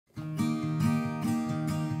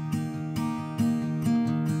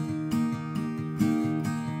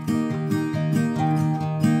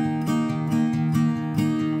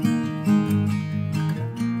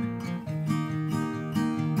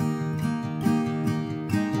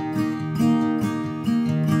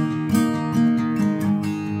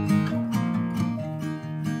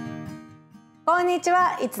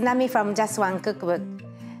Konnichiwa, it's Nami from Just One Cookbook.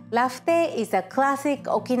 Rafute is a classic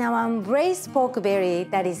Okinawan braised pork belly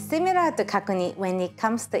that is similar to kakuni when it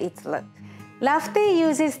comes to its look. Rafute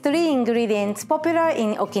uses three ingredients popular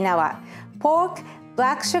in Okinawa: pork,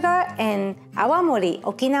 black sugar, and Awamori,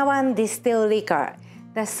 Okinawan distilled liquor.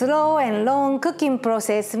 The slow and long cooking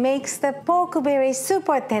process makes the pork belly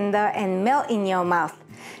super tender and melt in your mouth.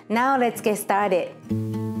 Now let's get started.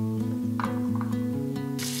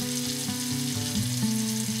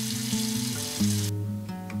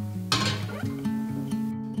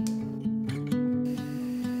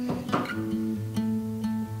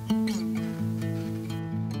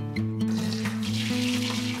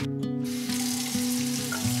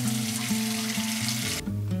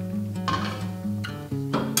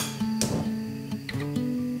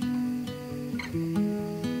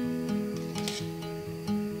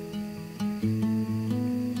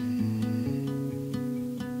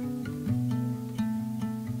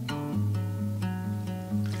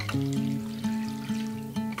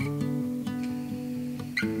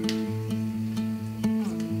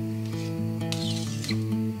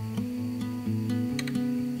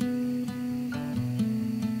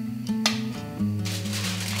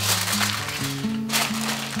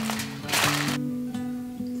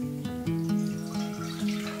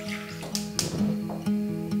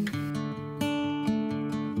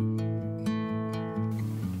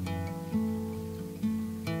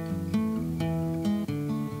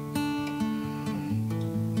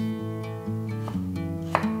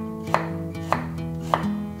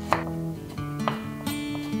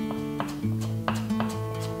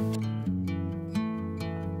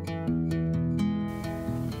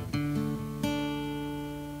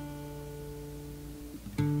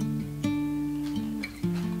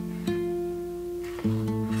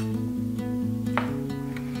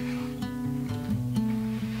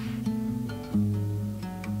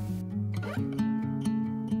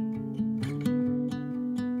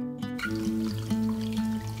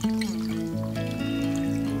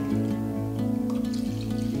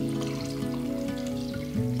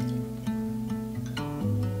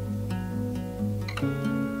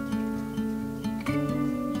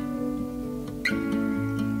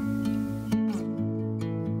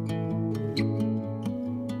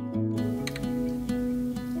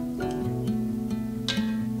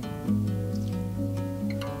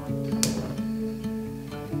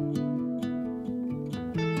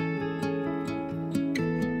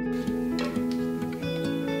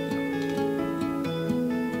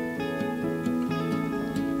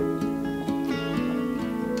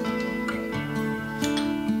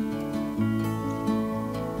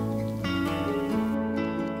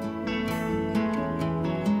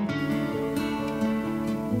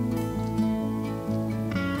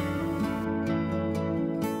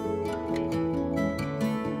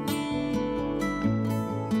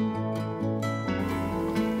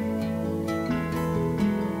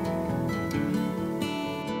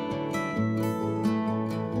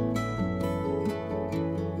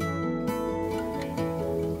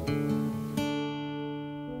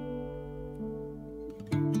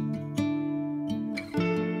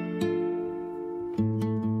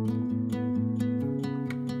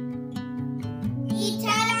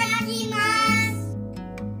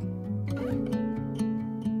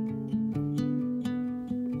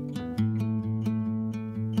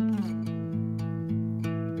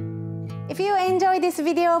 If you enjoyed this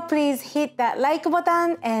video, please hit that like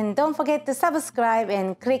button and don't forget to subscribe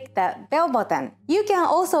and click that bell button. You can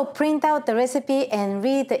also print out the recipe and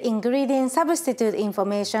read the ingredient substitute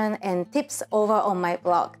information and tips over on my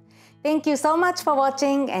blog. Thank you so much for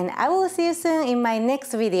watching, and I will see you soon in my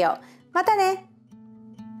next video. またね!